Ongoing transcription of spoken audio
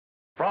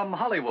From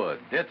Hollywood,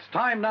 it's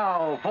time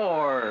now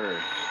for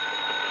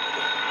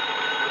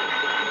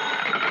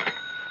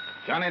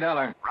Johnny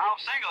Dollar. Ralph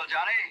Single,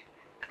 Johnny.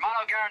 At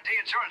Mono Guarantee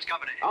Insurance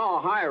Company.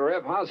 Oh, hi,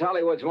 Rip. How's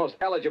Hollywood's most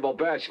eligible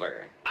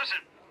bachelor? Listen,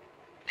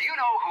 do you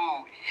know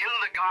who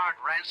Hildegard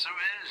Ransom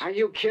is? Are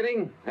you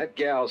kidding? That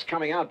gal's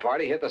coming out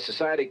party hit the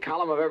society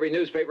column of every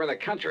newspaper in the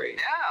country.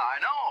 Yeah, I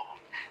know.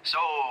 So,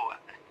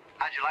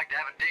 how'd you like to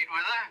have a date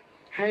with her?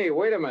 Hey,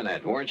 wait a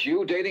minute. Weren't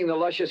you dating the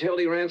luscious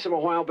Hildy Ransom a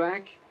while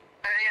back?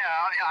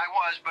 Yeah, I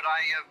was, but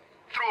I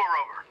threw her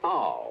over.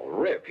 Oh,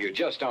 Rip, you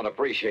just don't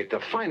appreciate the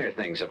finer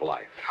things of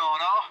life. Oh,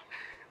 no?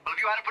 Well,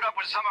 if you had to put up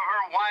with some of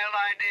her wild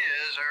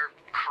ideas or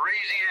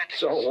crazy antics...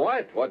 So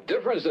what? What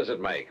difference does it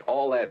make?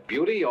 All that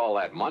beauty, all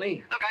that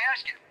money? Look, I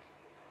ask you.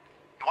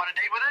 You want a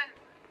date with her?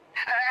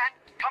 At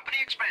company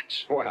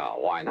expense.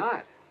 Well, why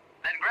not?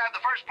 Then grab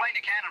the first plane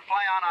you can and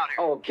fly on out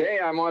here. Okay,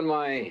 I'm on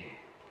my...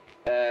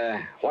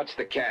 what's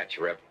the catch,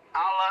 Rip?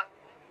 I'll,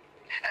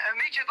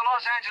 meet you at the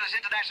Los Angeles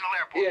International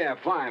Airport. Yeah,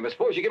 fine, but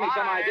suppose you give me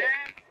some Bye. idea...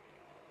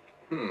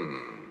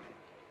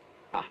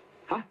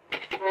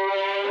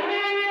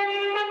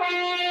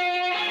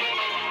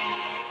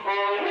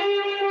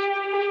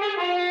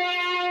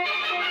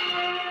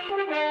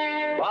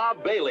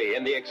 Bob Bailey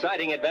in the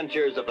exciting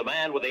adventures of the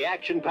man with the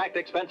action-packed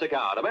expense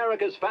account,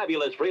 America's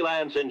fabulous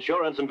freelance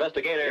insurance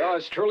investigator.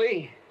 Yours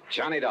truly,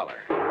 Johnny Dollar.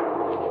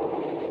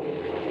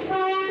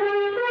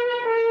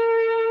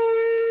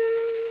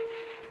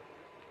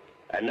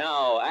 And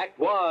now, Act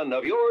One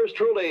of yours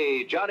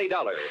truly, Johnny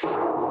Dollar.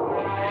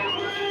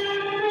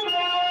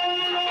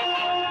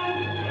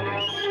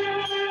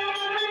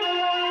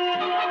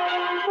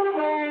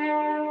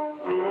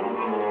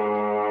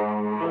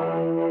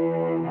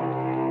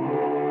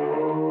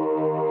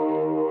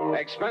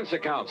 Expense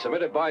account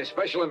submitted by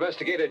Special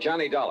Investigator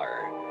Johnny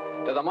Dollar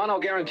to the Mono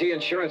Guarantee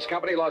Insurance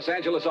Company, Los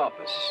Angeles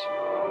office.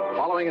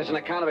 Following is an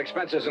account of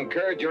expenses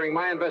incurred during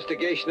my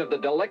investigation of the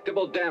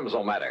Delectable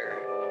Damsel matter.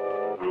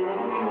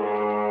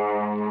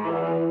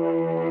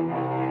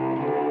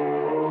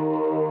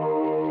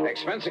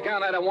 Expense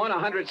account item 1,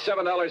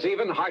 $107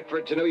 even,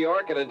 Hartford to New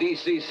York and a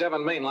DC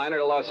 7 mainliner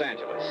to Los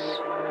Angeles.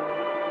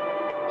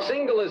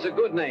 Single is a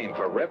good name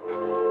for Rip.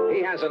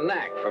 He has a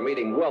knack for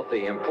meeting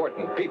wealthy,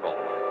 important people,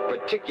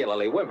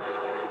 particularly women.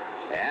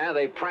 Yeah,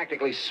 they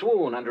practically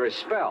swoon under his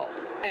spell,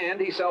 and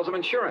he sells them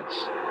insurance.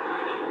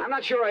 I'm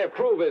not sure I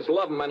approve his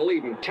love 'em and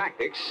leave 'em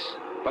tactics,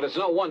 but it's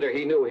no wonder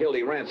he knew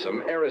Hildy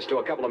Ransom, heiress to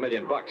a couple of $1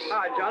 million.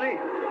 Hi, Johnny.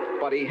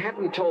 But he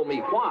hadn't told me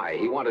why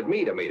he wanted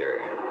me to meet her,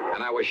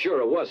 and I was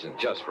sure it wasn't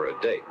just for a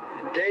date.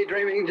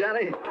 Daydreaming,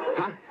 Johnny?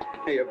 Huh?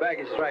 Hey, your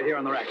baggage is right here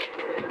on the rack.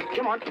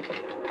 Come on.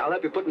 I'll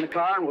help you put in the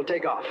car and we'll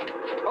take off.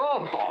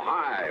 Oh,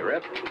 hi,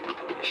 Rip.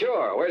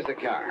 Sure, where's the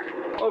car?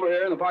 Over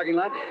here in the parking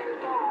lot.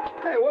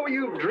 Hey, what were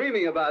you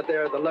dreaming about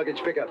there at the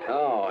luggage pickup?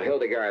 Oh,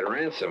 Hildegard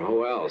Ransom,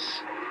 who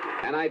else?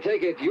 And I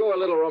take it your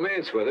little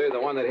romance with her, the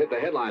one that hit the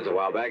headlines a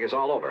while back, is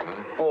all over,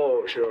 huh?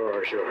 Oh,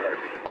 sure.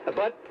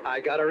 But I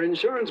got her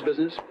insurance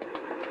business.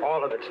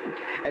 All of it.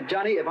 And,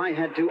 Johnny, if I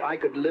had to, I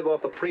could live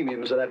off the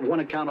premiums of that one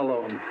account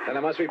alone. And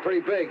it must be pretty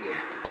big,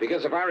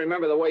 because if I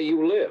remember the way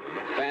you live,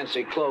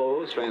 fancy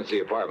clothes, fancy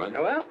apartment.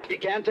 Well, you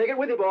can't take it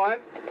with you, boy.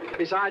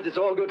 Besides, it's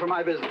all good for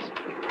my business.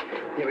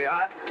 Here we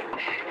are.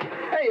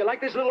 Hey, you like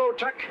this little old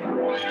truck?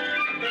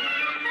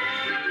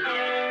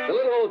 The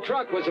little old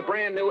truck was a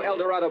brand new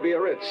Eldorado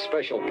Biarritz,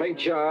 special paint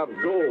job,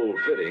 gold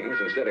fittings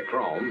instead of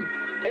chrome.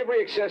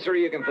 Every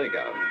accessory you can think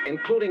of,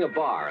 including a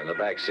bar in the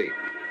back seat.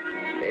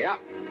 Yeah,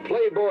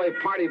 Playboy,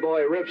 party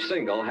boy, Rip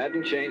Single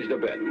hadn't changed a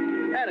bit.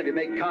 And if you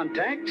make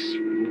contacts,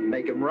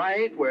 make them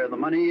right where the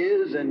money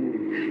is,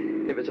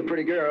 and if it's a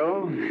pretty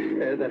girl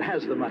that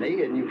has the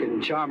money and you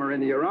can charm her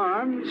into your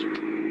arms,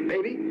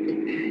 baby,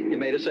 you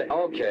made a sale.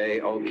 Okay.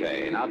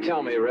 Now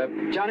tell me, Rip.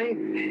 Johnny,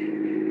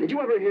 did you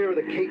ever hear of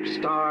the Cape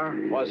Star?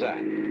 What's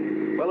that?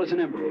 Well, it's an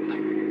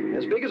emerald,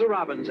 as big as a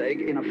robin's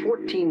egg, in a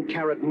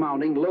 14-carat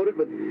mounting loaded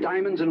with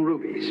diamonds and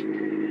rubies.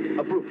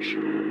 A brooch.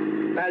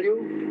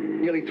 Value?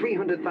 Nearly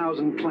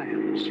 300,000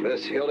 clams.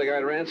 This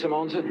Hildegard Ransom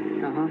owns it?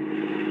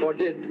 Uh-huh. Or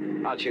did.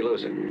 How'd she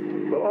lose it?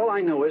 Well, all I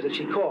know is that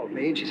she called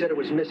me and she said it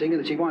was missing and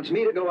that she wants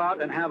me to go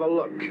out and have a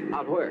look.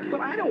 Out where?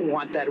 Well, I don't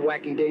want that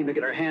wacky dame to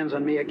get her hands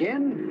on me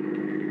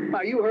again.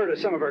 Now, you heard of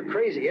some of her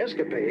crazy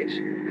escapades,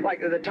 like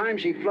the time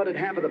she flooded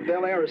half of the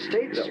Bel Air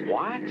estates. The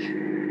what?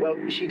 Well,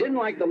 she didn't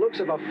like the looks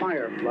of a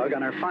fire plug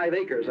on her 5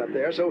 acres up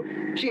there, so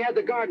she had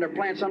the gardener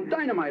plant some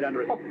dynamite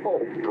under it. Oh,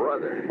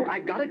 brother. Well, I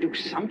gotta do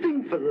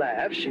something for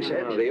laughs, she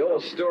said. Oh, the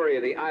old story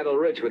of the idle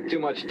rich with too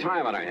much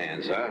time on her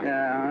hands, huh?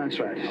 Yeah, that's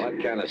right. Well,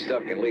 that kind of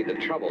stuff can lead to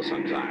trouble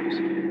sometimes.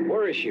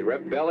 Where is she,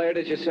 Rip? Bel Air,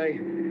 did you say?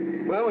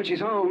 Well, when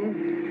she's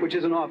home, which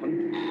isn't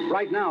often.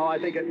 Right now, I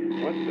think it...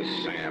 What the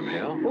Sam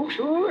Hill? Oh,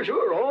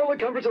 sure. All the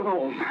comforts of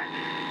home.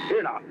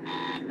 Here now.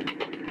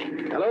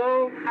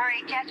 Hello?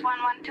 Hurry, Jess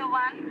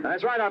 1121.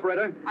 That's right,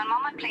 operator. One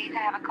moment, please. I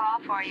have a call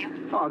for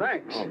you. Oh,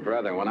 thanks. Oh,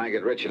 brother, when I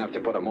get rich enough to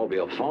put a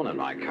mobile phone in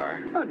my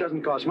car. Oh, it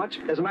doesn't cost much.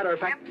 As a matter of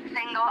fact... Rip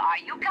Single, are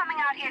you coming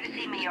out here to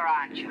see me or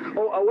aren't you?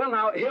 Oh, well,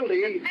 now, Hildy...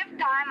 It's the 5th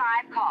time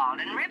I've called.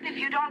 And, Rip, if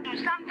you don't do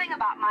something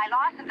about my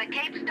loss of the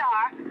Cape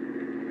Star,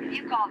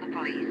 you call the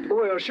police.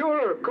 Well,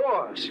 sure, of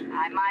course.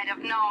 I might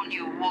have known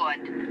you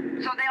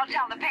would. So they'll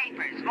tell the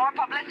papers. More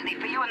publicity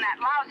for you in that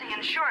lousy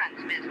insurance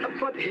business.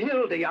 But,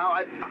 Hildy,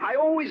 I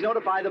always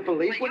notify the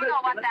police Well, you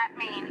know what that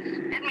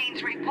means. It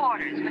means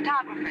reporters,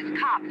 photographers,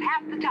 cops,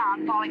 half the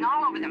town falling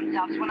all over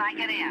themselves when I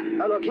get in.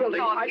 Look, Hildy,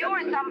 So if you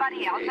or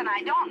somebody else, and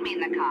I don't mean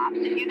the cops,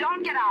 if you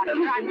don't get out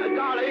and drive...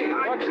 Darling, You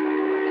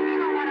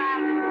know what,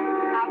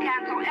 I'll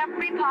cancel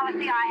every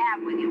policy I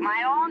have with you.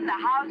 My own, the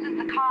houses,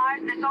 the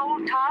cars, this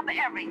old tub,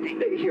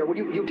 everything. Here, will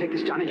you take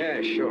this, Johnny?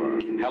 Yeah,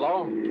 sure.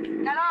 Hello?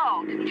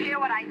 Hello, didn't you hear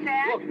what I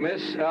said? Look,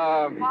 miss,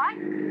 What?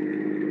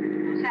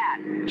 Who's that?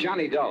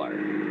 Johnny Dollar.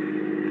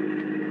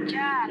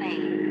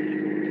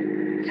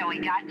 Johnny. So he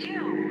got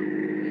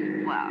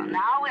you. Well,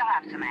 now we'll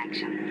have some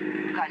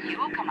action. Because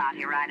you'll come out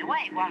here right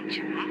away, won't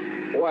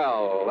you?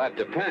 Well, that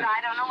But depends.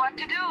 I don't know what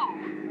to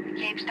do. The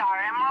Cape Star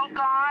Emerald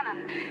gone,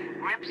 and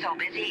Rip's so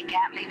busy he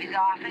can't leave his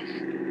office.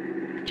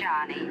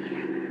 Johnny,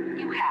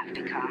 you have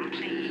to come,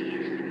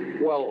 please.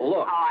 Well,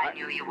 look. Oh, I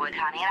knew you would,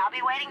 honey, and I'll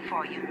be waiting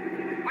for you.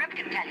 Rip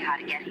can tell you how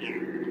to get here.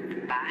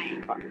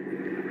 Bye.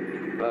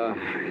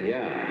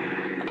 Yeah.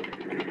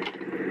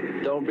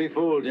 Don't be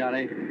fooled,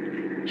 Johnny.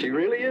 She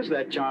really is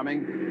that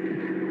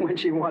charming when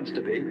she wants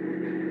to be.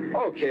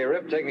 Okay,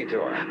 Rip, take me to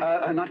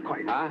her. Not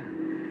quite. Huh?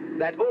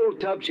 That old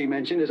tub she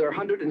mentioned is her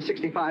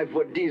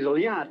 165-foot diesel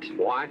yacht.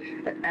 What?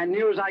 And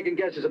near as I can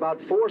guess is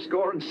about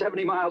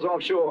 70 miles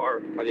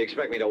offshore. What, do you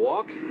expect me to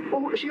walk?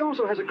 Oh, she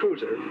also has a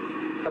cruiser,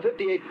 a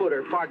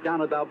 58-footer parked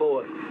down at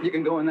Balboa. You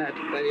can go in that.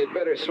 Then you'd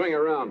better swing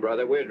around,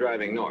 brother. We're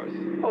driving north.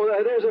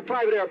 Oh, there's a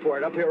private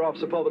airport up here off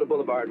Sepulveda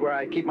Boulevard where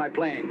I keep my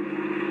plane.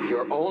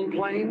 Your own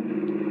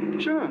plane?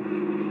 Sure.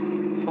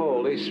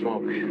 Holy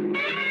smoke.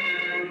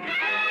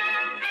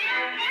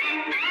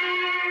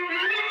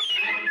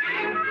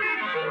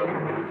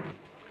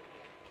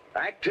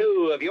 Act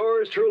two of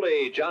yours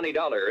truly, Johnny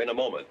Dollar, in a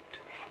moment.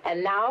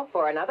 And now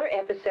for another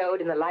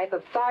episode in the life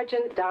of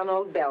Sergeant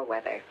Donald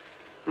Bellwether,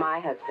 my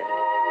husband.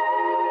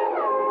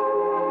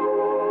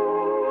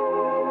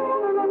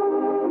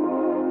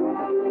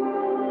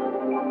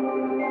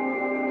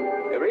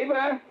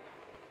 Reba?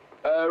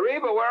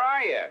 Reba, where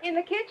are you? In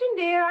the kitchen,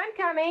 dear. I'm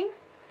coming.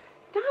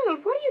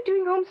 Donald, what are you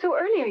doing home so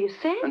early? Are you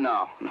sick?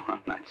 No, I'm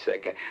not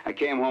sick. I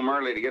came home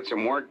early to get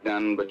some work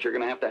done, but you're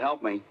going to have to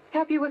help me.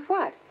 Help you with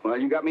what? Well,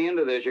 you got me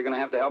into this. You're going to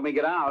have to help me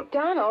get out.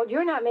 Donald,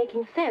 you're not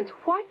making sense.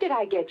 What did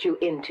I get you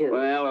into?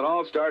 Well, it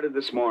all started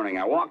this morning.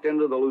 I walked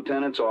into the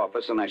lieutenant's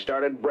office, and I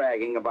started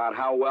bragging about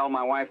how well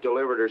my wife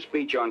delivered her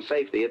speech on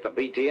safety at the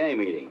PTA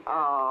meeting.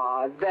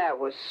 Aw, that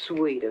was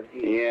sweet of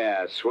you.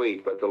 Yeah,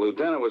 sweet, but the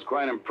lieutenant was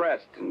quite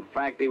impressed. In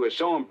fact, he was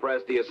so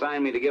impressed he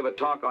assigned me to give a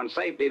talk on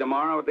safety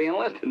tomorrow at the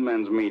enlisted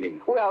men's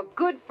meeting. Well,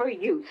 good for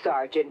you,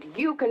 Sergeant.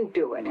 You can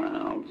do it.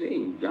 Well,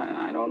 gee,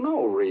 I don't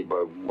know,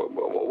 Reba.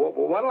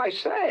 What'll I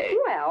say?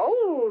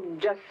 Well,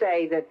 just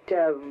say that,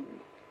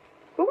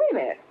 wait a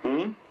minute.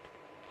 Hmm?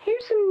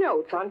 Here's some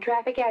notes on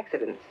traffic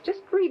accidents. Just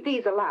read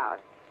these aloud.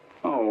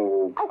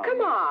 Oh, Oh,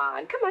 come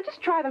on. Come on,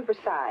 just try them for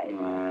size.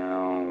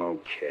 Well,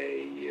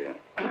 okay.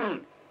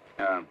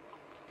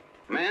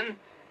 Men,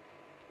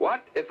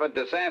 what if a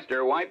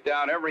disaster wiped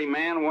out every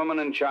man, woman,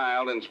 and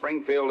child in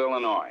Springfield,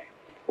 Illinois?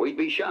 We'd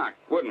be shocked,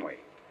 wouldn't we?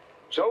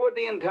 So would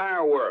the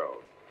entire world.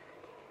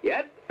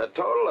 Yet, a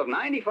total of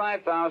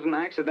 95,000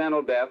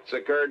 accidental deaths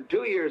occurred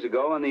 2 years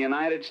ago in the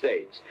United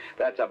States.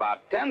 That's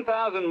about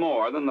 10,000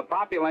 more than the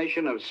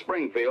population of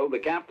Springfield, the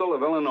capital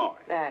of Illinois.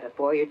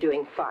 Attaboy, you're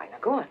doing fine. Now,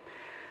 go on.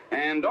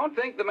 And don't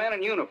think the men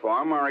in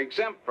uniform are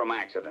exempt from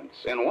accidents.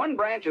 In one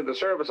branch of the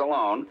service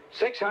alone,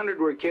 600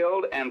 were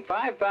killed and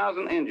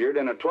 5,000 injured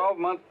in a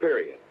 12-month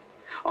period.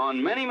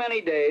 On many,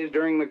 many days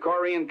during the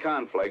Korean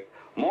conflict,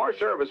 more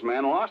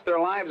servicemen lost their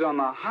lives on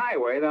the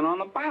highway than on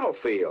the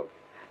battlefield.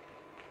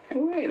 Hey,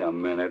 wait a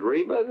minute,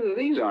 Reba.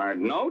 These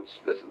aren't notes.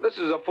 This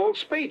is a full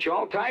speech,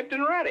 all typed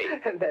and ready.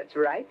 That's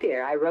right,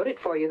 dear. I wrote it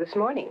for you this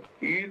morning.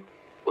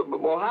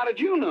 Well, how did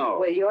you know?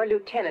 Well, your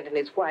lieutenant and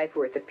his wife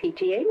were at the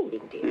PTA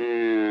meeting,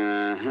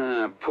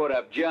 dear. Put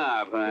up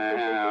job.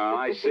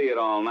 I see it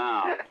all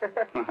now.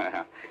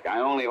 I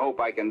only hope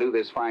I can do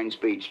this fine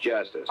speech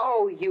justice.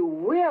 Oh, you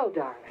will,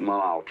 darling. Well,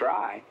 I'll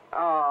try.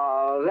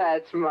 Oh,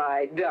 that's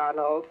my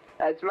Donald.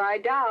 That's my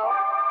doll.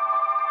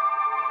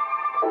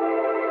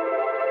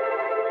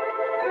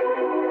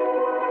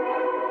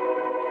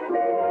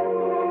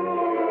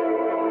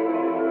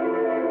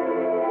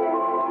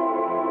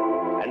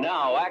 And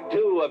now, Act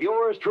two of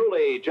yours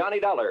truly, Johnny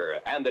Dollar,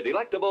 and the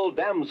delectable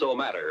Damsel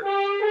matter.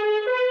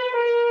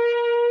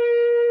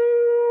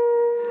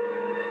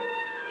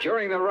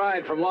 During the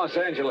ride from Los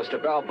Angeles to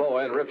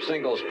Balboa in Rip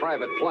Single's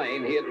private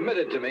plane, he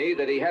admitted to me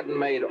that he hadn't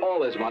made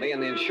all his money in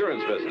the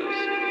insurance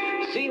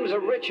business. Seems a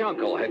rich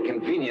uncle had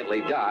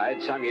conveniently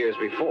died some years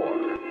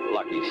before.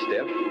 Lucky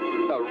stiff.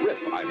 Rip,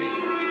 I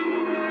mean.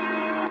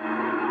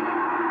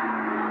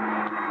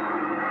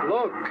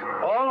 Look,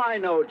 all I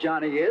know,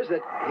 Johnny, is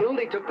that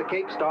Hildy took the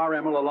Cape Star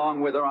Emerald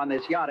along with her on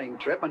this yachting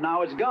trip, and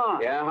now it's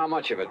gone. Yeah, how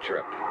much of a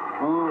trip?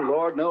 Oh,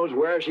 Lord knows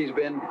where she's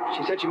been.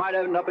 She said she might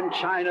end up in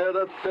China,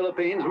 the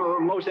Philippines,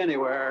 most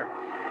anywhere.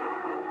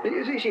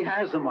 You see, she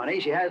has the money,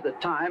 she has the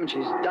time, and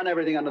she's done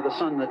everything under the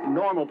sun that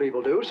normal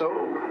people do, so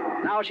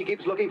now she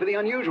keeps looking for the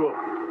unusual.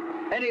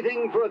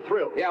 Anything for a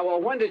thrill. Yeah, well,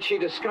 when did she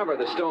discover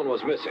the stone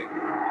was missing?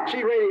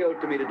 She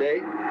radioed to me today.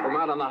 From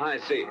out on the high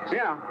seas?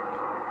 Yeah.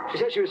 She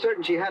said she was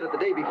certain she had it the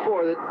day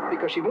before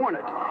because she'd worn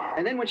it.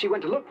 And then when she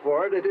went to look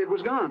for it, it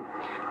was gone.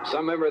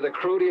 Some member of the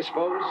crew, do you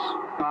suppose?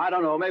 I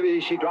don't know. Maybe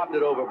she dropped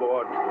it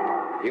overboard.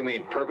 You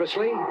mean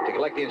purposely? To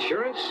collect the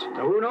insurance?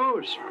 Who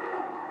knows?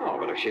 Oh,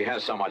 but if she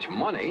has so much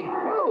money...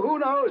 Well, who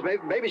knows?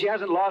 Maybe she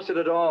hasn't lost it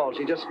at all.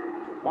 She just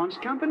wants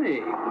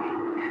company.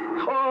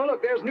 Oh,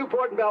 look, there's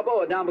Newport and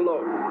Balboa down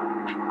below.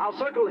 I'll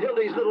circle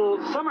Hildy's little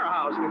summer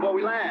house before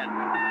we land.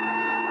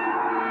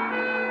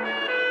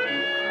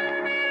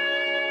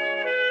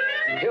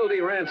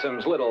 Hildy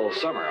Ransom's little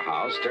summer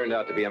house turned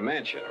out to be a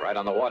mansion right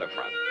on the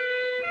waterfront.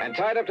 And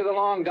tied up to the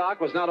long dock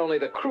was not only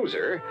the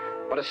cruiser,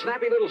 but a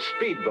snappy little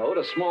speedboat,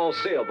 a small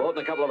sailboat,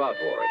 and a couple of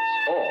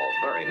outboards. All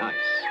very nice.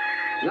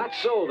 Not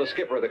so the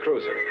skipper of the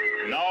cruiser.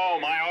 No,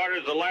 my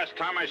orders the last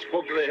time I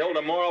spoke to the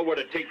Hilda Moral were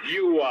to take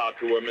you out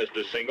to her,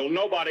 Mr. Single,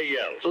 nobody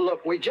else.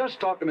 Look, we just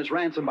talked to Miss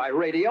Ransom by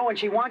radio, and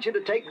she wants you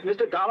to take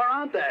Mr. Dollar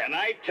out there. And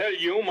I tell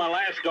you, my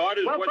last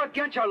orders Well, were...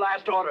 forget your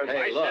last orders.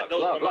 Hey, I look, said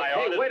those look, were my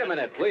Hey, orders. wait a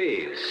minute,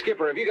 please.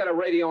 Skipper, have you got a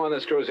radio on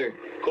this cruiser?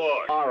 Of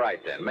course. All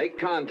right, then. Make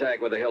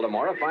contact with the Hilda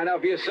Mora. Find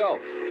out for yourself.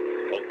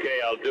 Okay,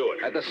 I'll do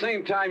it. At the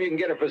same time, you can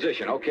get her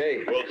position,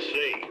 okay? We'll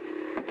see.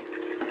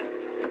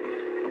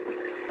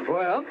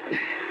 Well,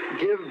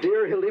 give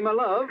dear Hildy my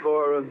love,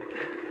 or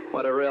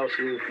whatever else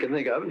you can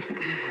think of.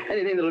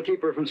 Anything that'll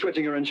keep her from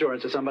switching her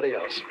insurance to somebody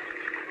else.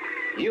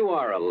 You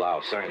are a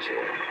louse, aren't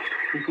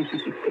you?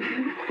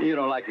 You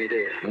don't like me, do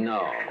you?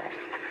 No.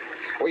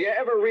 Were you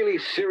ever really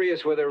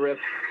serious with her, Rip?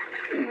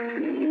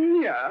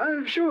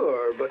 Yeah,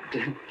 sure, but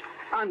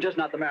I'm just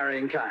not the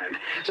marrying kind.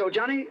 So,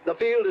 Johnny, the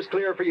field is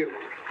clear for you.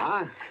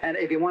 Huh? And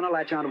if you want to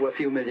latch on to a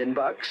few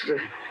 $1,000,000,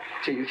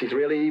 she's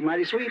really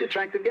mighty sweet,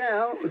 attractive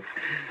gal.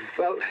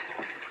 Well,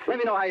 let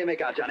me know how you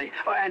make out, Johnny.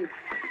 Oh, and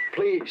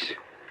please,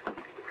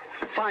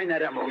 find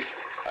that emerald.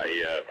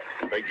 I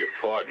beg your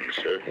pardon,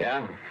 sir.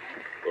 Yeah?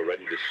 We're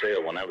ready to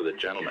sail whenever the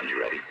gentleman's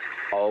ready.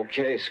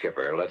 Okay,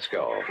 Skipper, let's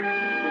go.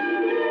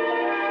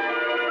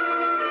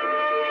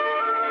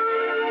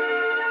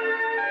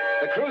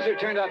 The cruiser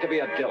turned out to be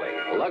a dilly,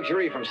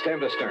 luxury from stem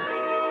to stern.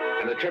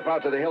 And the trip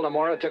out to the Hilda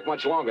Mora took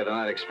much longer than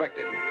I'd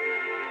expected.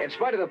 In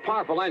spite of the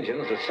powerful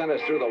engines that sent us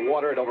through the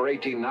water at over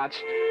 18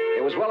 knots,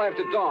 it was well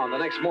after dawn the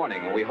next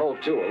morning when we hove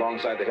to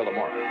alongside the Hilda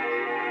Mora.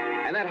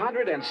 And that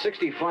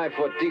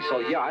 165-foot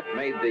diesel yacht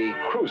made the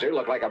cruiser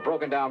look like a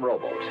broken-down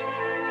rowboat.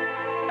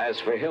 As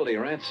for Hildy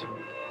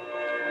Ransom,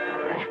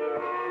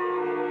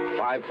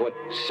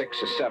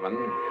 5'6" or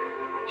 7",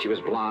 she was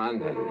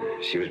blonde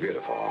and she was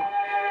beautiful,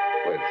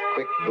 with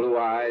quick blue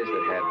eyes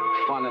that had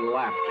fun and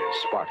laughter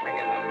sparkling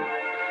in them,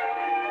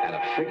 and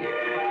a figure.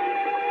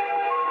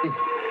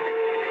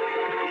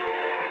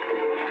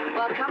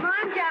 Well, come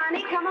on,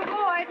 Johnny, come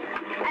aboard.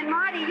 And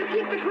Marty, you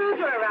keep the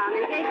cruiser around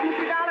in case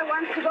Mr. Dollar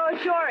wants to go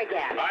ashore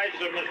again. Hi,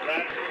 sir, Miss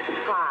Ransom.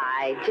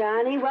 Hi,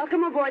 Johnny.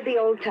 Welcome aboard the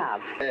old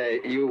tub.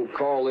 You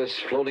call this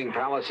floating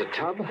palace a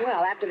tub?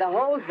 Well, after the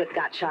holes that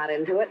got shot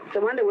into it, it's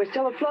a wonder we're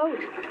still afloat.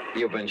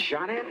 You've been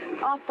shot at?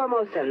 Off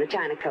Formosa on the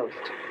China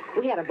coast.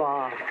 We had a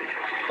ball.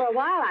 For a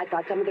while, I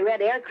thought some of the red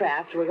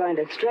aircraft were going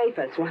to strafe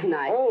us one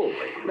night. Holy.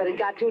 But it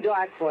got too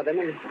dark for them,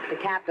 and the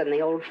captain,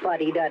 the old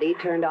fuddy-duddy,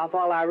 turned off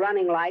all our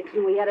running lights,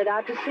 and we headed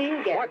out to sea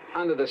again. What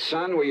under the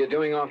sun were you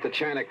doing off the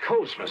China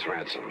coast, Miss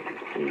Ransom?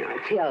 No,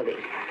 it's Hildy.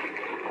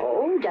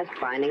 Oh, just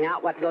finding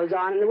out what goes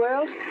on in the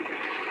world.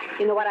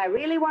 You know what I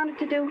really wanted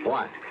to do?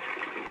 What?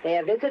 Pay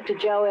a visit to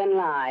Joe and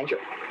Lai.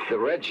 The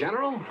Red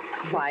General?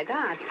 Why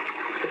not?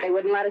 But they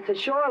wouldn't let us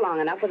ashore long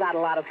enough without a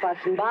lot of fuss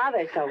and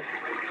bother, so...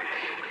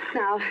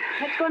 Now,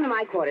 let's go into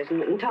my quarters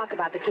and talk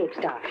about the Cape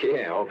Star.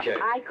 Yeah, okay.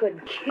 I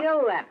could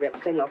kill that Rip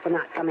Single for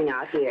not coming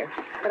out here,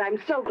 but I'm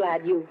so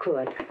glad you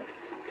could.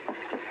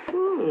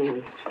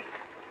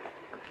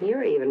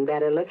 You're even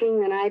better looking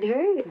than I'd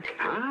heard.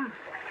 Huh?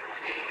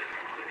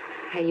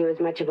 Are you as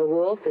much of a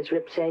wolf as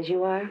Rip says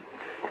you are?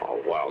 Oh,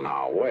 well,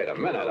 now, wait a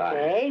minute.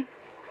 Okay.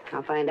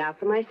 I'll find out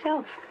for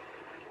myself.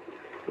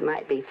 It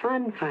might be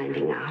fun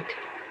finding out.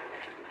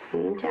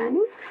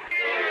 Johnny?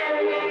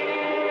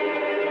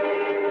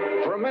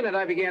 For a minute,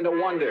 I began to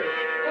wonder.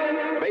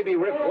 Maybe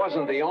Rip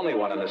wasn't the only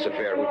one in this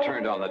affair who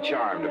turned on the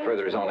charm to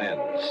further his own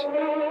ends.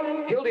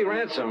 Hildy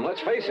Ransom,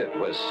 let's face it,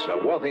 was a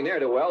wealthy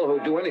ne'er-do-well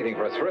who'd do anything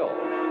for a thrill.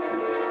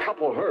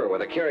 Couple her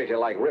with a character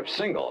like Rip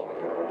Single.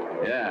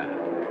 Yeah,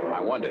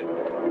 I wondered.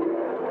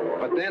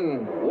 But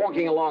then,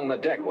 walking along the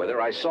deck with her,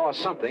 I saw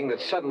something that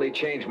suddenly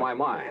changed my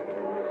mind.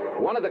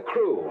 One of the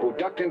crew who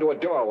ducked into a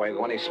doorway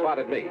when he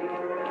spotted me.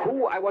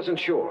 Who, I wasn't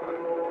sure.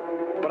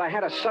 But I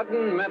had a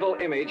sudden mental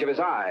image of his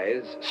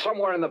eyes,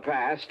 somewhere in the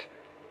past,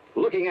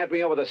 looking at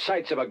me over the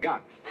sights of a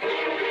gun.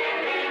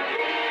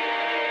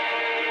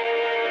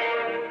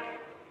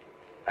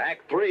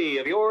 3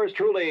 of yours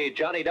truly,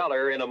 Johnny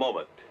Dollar, in a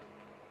moment.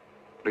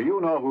 Do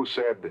you know who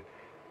said,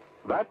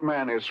 "That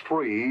man is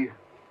free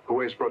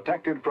who is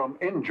protected from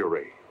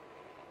injury"?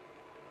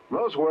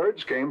 Those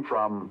words came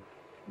from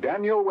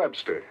Daniel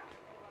Webster,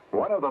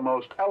 one of the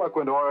most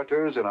eloquent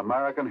orators in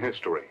American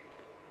history.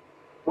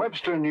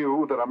 Webster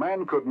knew that a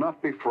man could not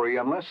be free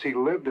unless he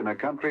lived in a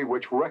country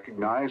which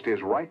recognized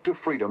his right to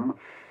freedom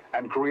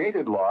and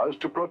created laws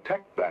to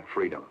protect that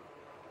freedom.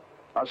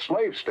 A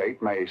slave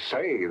state may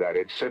say that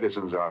its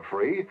citizens are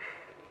free,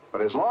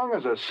 but as long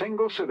as a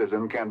single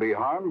citizen can be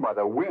harmed by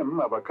the whim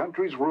of a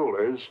country's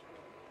rulers,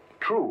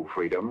 true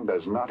freedom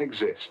does not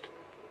exist.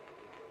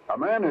 A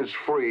man is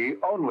free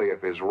only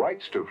if his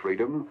rights to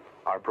freedom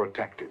are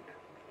protected.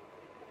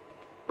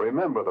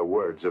 Remember the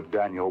words of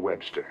Daniel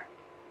Webster.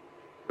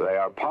 They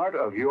are part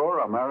of your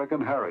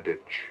American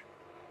heritage.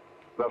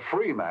 The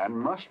free man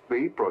must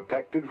be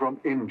protected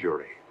from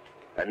injury.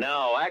 And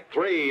now, Act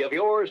 3 of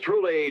yours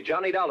truly,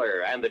 Johnny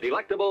Dollar, and the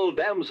delectable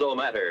Damsel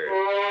matter.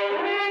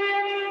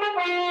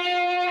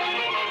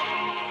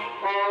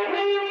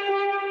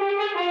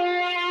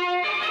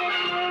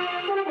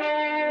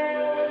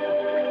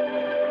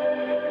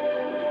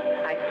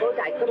 I suppose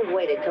I could have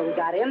waited till we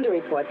got in to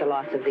report the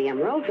loss of the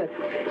emerald, but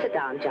sit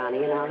down,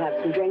 Johnny, and I'll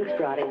have some drinks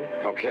brought in.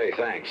 Okay,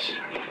 thanks.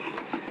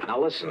 Now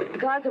listen.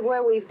 Because of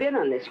where we've been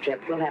on this trip,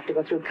 we'll have to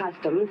go through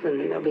customs, and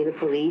there'll be the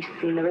police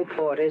and the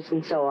reporters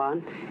and so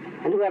on.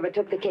 And whoever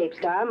took the Cape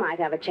Star might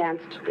have a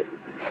chance to...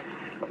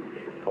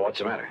 Oh, what's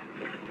the matter?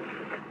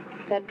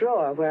 That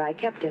drawer where I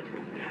kept it.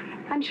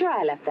 I'm sure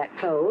I left that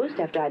closed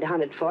after I'd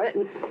hunted for it,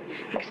 and...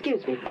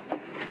 Excuse me.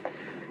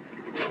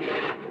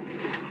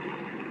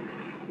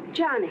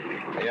 Johnny.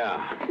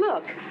 Yeah.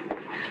 Look.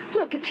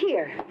 Look, it's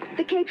here.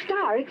 The Cape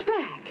Star, it's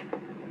back.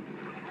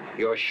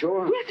 You're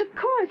sure? Yes, of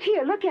course.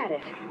 Here, look at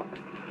it.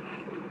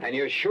 And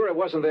you're sure it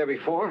wasn't there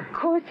before? Of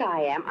course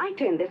I am. I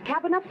turned this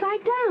cabin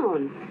upside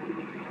down.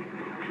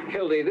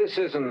 Hildy, this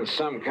isn't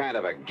some kind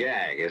of a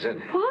gag, is it?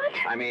 What?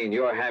 I mean,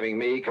 you're having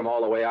me come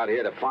all the way out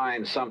here to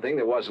find something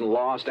that wasn't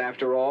lost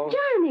after all?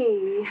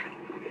 Johnny!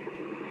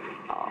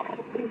 Oh,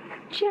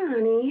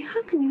 Johnny,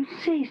 how can you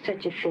say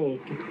such a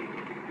thing?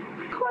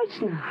 Of course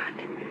not.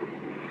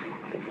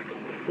 But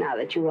now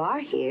that you are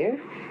here,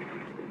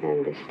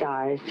 and the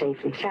star is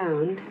safe and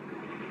sound,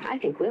 I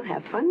think we'll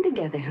have fun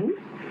together, huh?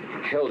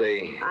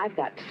 Hildy. I've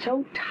got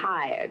so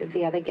tired of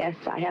the other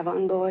guests I have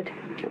on board.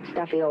 That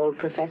stuffy old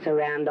Professor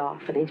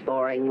Randolph and his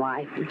boring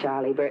wife, and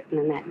Charlie Burton,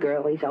 and that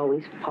girl he's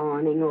always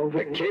fawning over.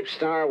 The Cape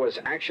Star was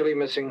actually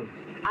missing?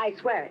 I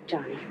swear it,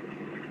 Johnny.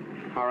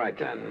 All right,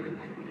 then.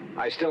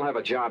 I still have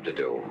a job to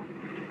do.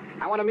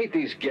 I want to meet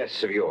these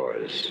guests of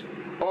yours.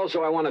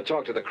 Also, I want to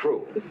talk to the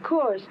crew. Of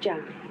course,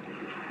 Johnny.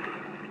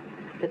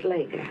 But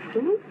later,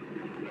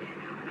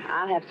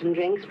 I'll have some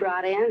drinks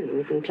brought in, and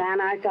we can plan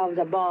ourselves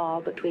a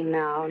ball between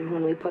now and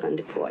when we put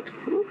into port.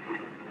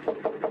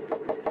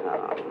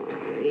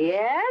 Oh,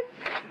 yes?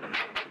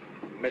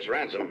 Miss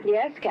Ransom.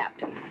 Yes,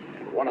 Captain.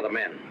 One of the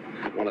men,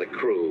 one of the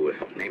crew,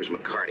 name's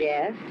McCarty.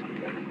 Yes?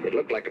 It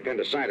looked like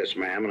appendicitis,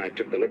 ma'am, and I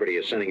took the liberty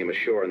of sending him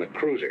ashore in the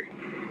cruiser.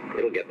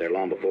 It'll get there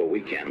long before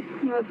we can.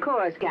 Well, of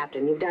course,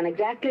 Captain. You've done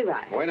exactly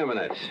right. Wait a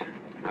minute.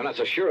 I'm not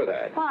so sure of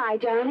that. Why,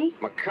 Johnny?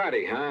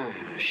 McCarty, huh?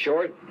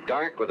 Short,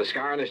 dark, with a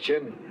scar on his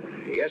chin?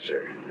 Yes,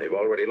 sir. They've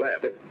already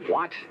left.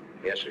 What?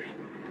 Yes, sir.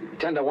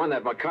 10 to 1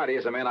 that McCarty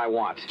is the man I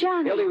want.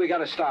 Johnny. Hildy, we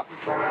gotta stop.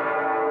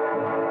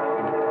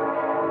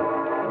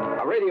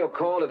 A radio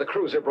call to the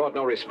cruiser brought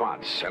no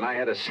response, and I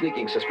had a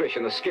sneaking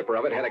suspicion the skipper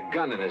of it had a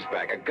gun in his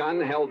back, a gun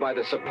held by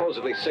the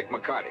supposedly sick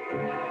McCarty.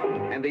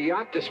 And the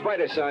yacht, despite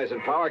her size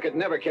and power, could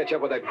never catch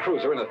up with that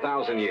cruiser in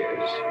 1,000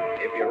 years.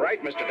 If you're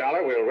right, Mr.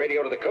 Dollar, we'll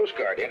radio to the Coast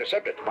Guard to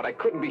intercept it. But I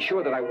couldn't be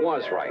sure that I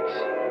was right.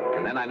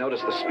 And then I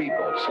noticed the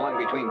speedboat slung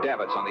between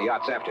davits on the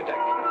yacht's afterdeck.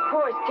 Of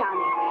course,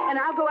 Johnny. And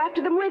I'll go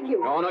after them with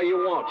you. Oh, no, you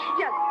won't.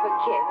 Just for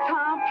kicks,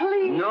 huh?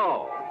 Please.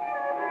 No.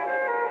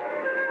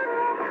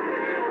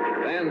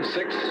 Then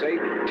 6,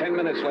 8, 10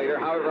 minutes later,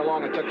 however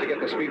long it took to get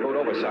the speedboat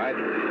overside,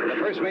 the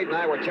first mate and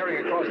I were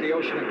tearing across the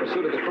ocean in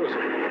pursuit of the cruiser.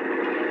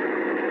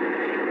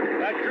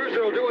 That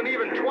cruiser will do an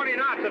even 20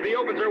 knots if he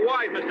opens her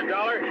wide, Mr.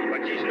 Dollar.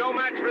 But she's no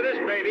match for this,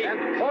 baby.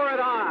 And pour it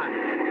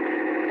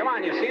on. Come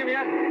on, you see him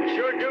yet?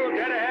 Sure do,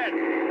 dead ahead.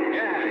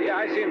 Yeah,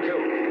 I see him too.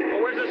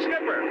 Well, where's the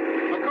skipper?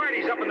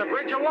 McCarty's up on the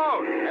bridge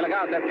alone. Hey, look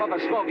out, that puff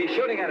of smoke. He's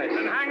shooting at us.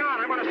 Then hang on,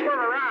 I'm going to swerve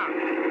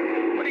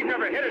around. But he'd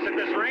never hit us at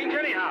this range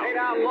anyhow. Stay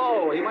down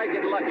low. He might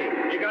get lucky.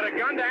 You got a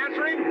gun to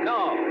answer him?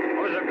 No.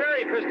 Well, there's a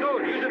Berry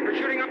pistol. Use it for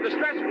shooting up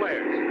distress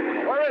flares.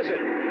 Where is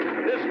it?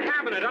 This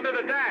cabinet under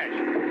the dash.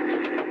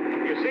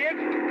 You see it?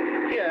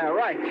 Yeah,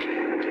 right.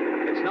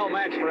 It's no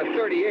match for a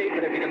 38,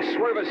 but if you can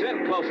swerve us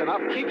in close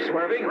enough, keep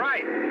swerving.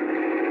 Right.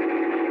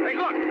 Hey,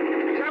 look.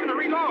 He's having to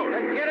reload.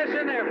 Then get us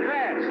in there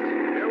fast.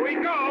 Here we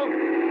go.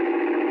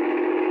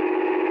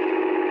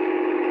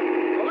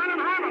 Well, let him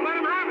have it. Let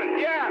him have it.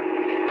 Yeah.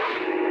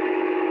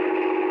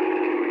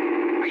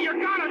 Hey, you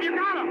got him. You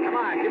got him. Come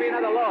on, give me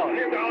another load.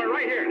 Here, Dollar,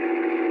 right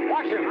here.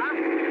 Watch him, huh?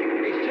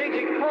 He's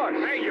changing course.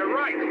 Hey, you're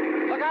right.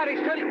 Look out,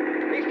 he's turning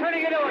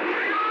into it.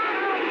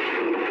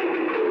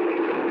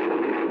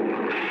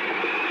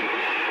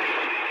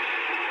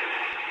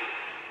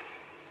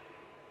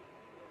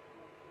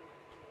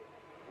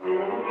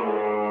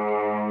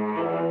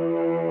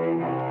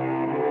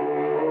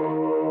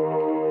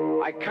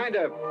 kind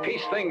of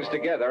pieced things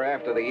together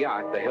after the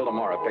yacht, the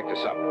Hildemora, picked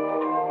us up.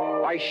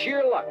 By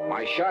sheer luck,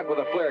 my shot with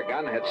a flare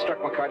gun had struck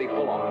McCarty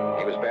full on.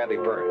 He was badly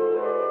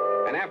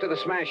burned. And after the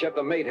smash-up,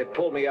 the mate had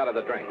pulled me out of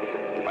the drink.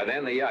 By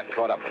then, the yacht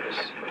caught up with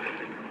us.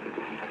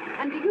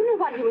 And do you know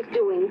what he was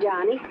doing,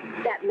 Johnny?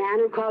 That man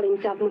who called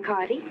himself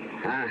McCarty?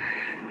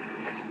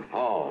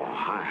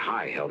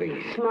 Hi,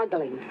 Hildy.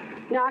 Smuggling.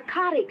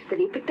 Narcotics that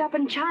he picked up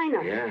in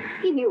China. Yeah.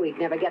 He knew he'd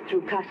never get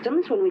through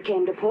customs when we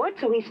came to port,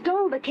 so he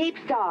stole the Cape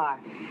Star.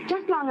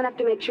 Just long enough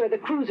to make sure the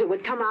cruiser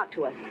would come out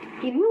to us.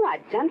 He knew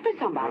I'd sent for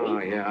somebody. Oh,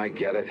 yeah, I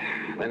get it.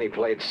 Then he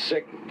played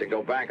sick to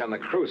go back on the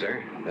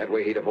cruiser. That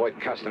way he'd avoid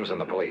customs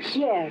and the police.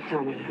 Yes,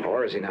 honey.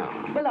 Where is he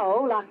now?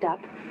 Below, locked up.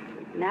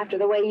 And after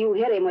the way you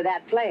hit him with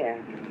that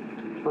flare.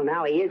 Well,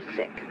 now he is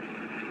sick.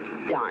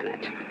 Darn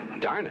it.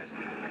 Darn it.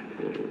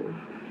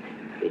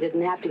 We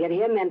didn't have to get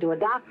him into a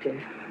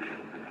doctor.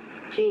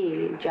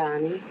 Gee,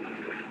 Johnny,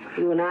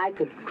 you and I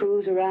could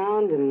cruise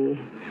around and...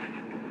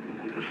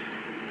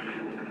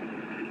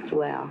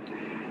 Well,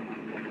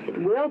 it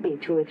will be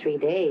 2 or 3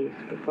 days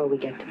before we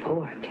get to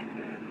port.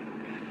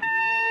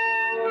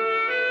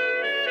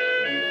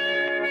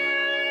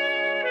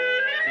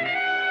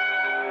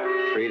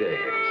 Three days.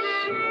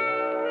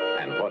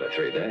 And what a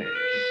 3 days.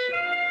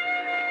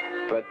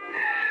 But,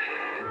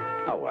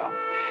 oh well.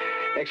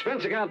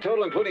 Expense account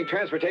total, including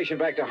transportation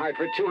back to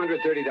Hartford,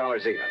 $230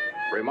 even.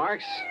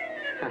 Remarks?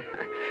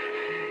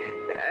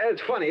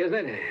 It's funny, isn't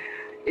it?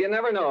 You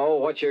never know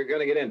what you're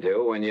going to get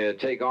into when you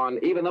take on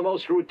even the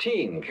most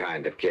routine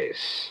kind of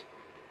case.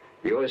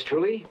 Yours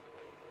truly,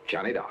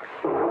 Johnny Dollar.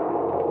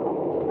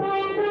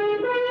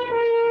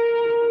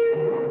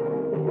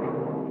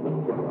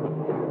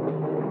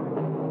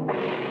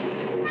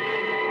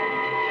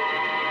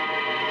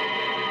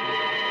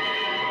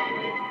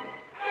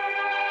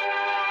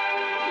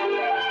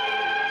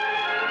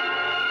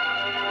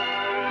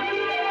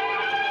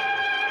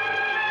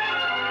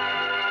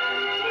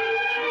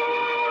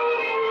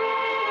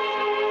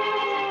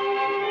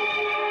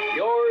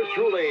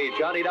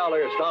 Johnny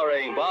Dollar,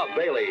 starring Bob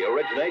Bailey,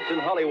 originates in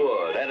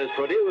Hollywood and is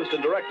produced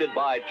and directed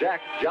by Jack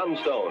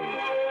Johnstone,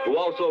 who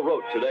also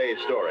wrote today's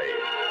story.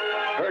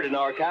 Heard in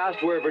our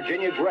cast were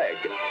Virginia Gregg,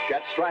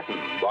 Chet Stratton,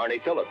 Barney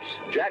Phillips,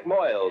 Jack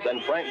Moyles,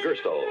 and Frank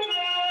Gersto.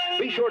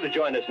 Be sure to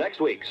join us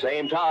next week,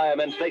 same time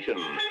and station,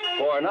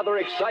 for another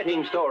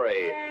exciting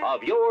story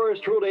of yours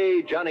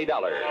truly, Johnny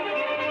Dollar.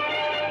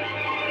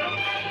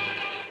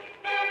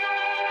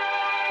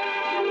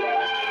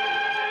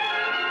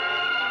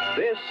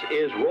 This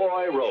is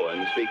Roy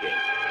Rowan speaking.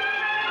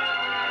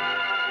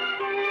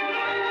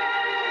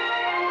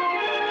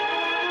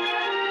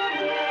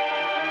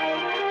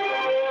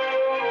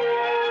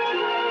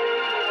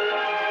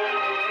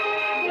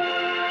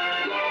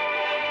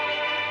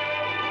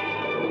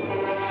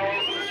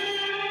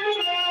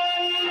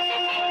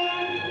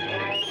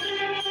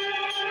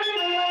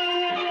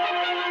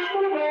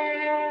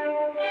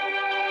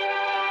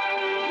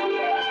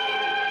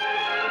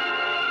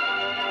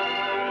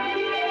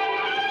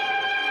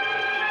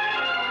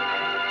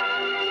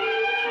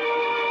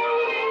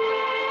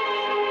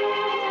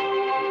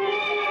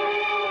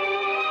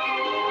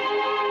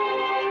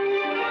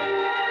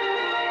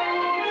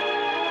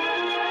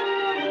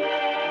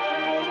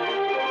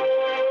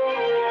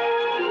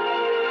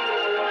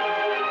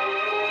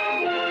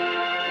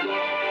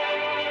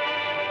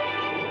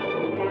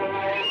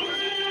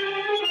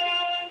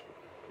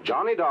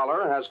 Johnny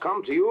Dollar has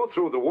come to you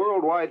through the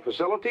worldwide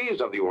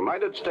facilities of the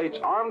United States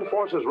Armed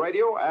Forces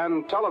Radio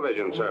and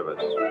Television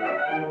Service.